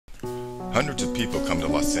Hundreds of people come to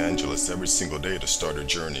Los Angeles every single day to start a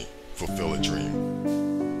journey, fulfill a dream.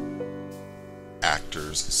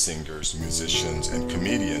 Actors, singers, musicians, and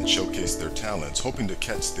comedians showcase their talents, hoping to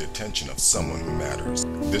catch the attention of someone who matters.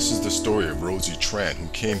 This is the story of Rosie Tran, who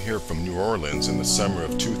came here from New Orleans in the summer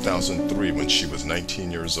of 2003 when she was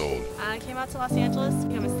 19 years old. I came out to Los Angeles to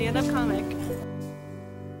become a stand-up comic.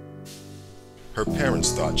 Her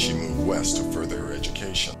parents thought she moved west to further her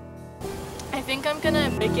education. I think I'm gonna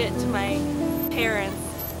make it to my parents,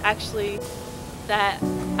 actually, that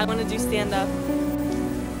I want to do stand-up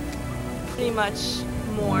pretty much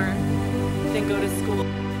more than go to school.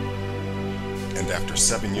 And after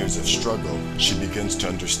 7 years of struggle, she begins to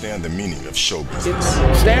understand the meaning of show business.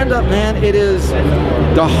 Stand-up, man, it is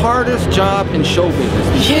the hardest job in show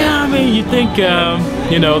business. Yeah, I mean, you think,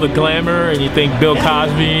 you know, the glamour, and you think Bill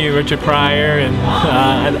Cosby, Richard Pryor, and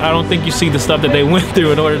I don't think you see the stuff that they went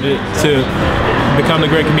through in order to become the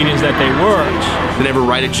great comedians that they were. They never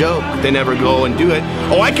write a joke. They never go and do it.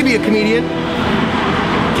 Oh, I could be a comedian.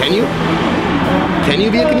 Can you? Can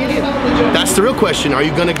you be a comedian? That's the real question. Are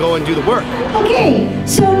you going to go and do the work? Okay,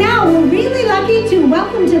 so now we're really lucky to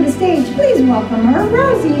welcome to the stage. Please welcome her,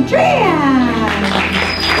 Rosie Tran.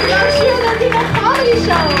 Comedy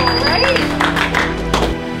show, right?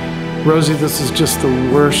 Rosie, this is just the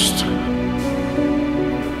worst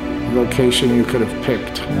location you could have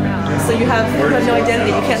picked. So you have no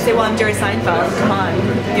identity. You can't say, well, I'm Jerry Seinfeld. Come on.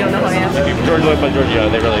 You don't know who I am. George Lloyd by Georgia,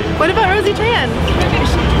 they really... What about Rosie Tran?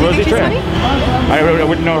 Rosie Tran? I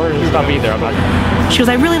wouldn't know her stuff either. I'm not... She goes,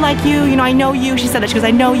 I really like you. You know, I know you. She said that. She goes,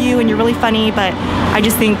 I know you and you're really funny, but I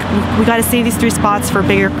just think we got to save these 3 spots for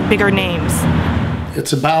bigger names.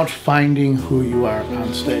 It's about finding who you are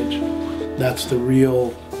on stage. That's the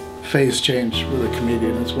real phase change with a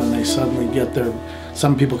comedian, is when they suddenly get their,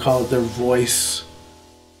 some people call it their voice,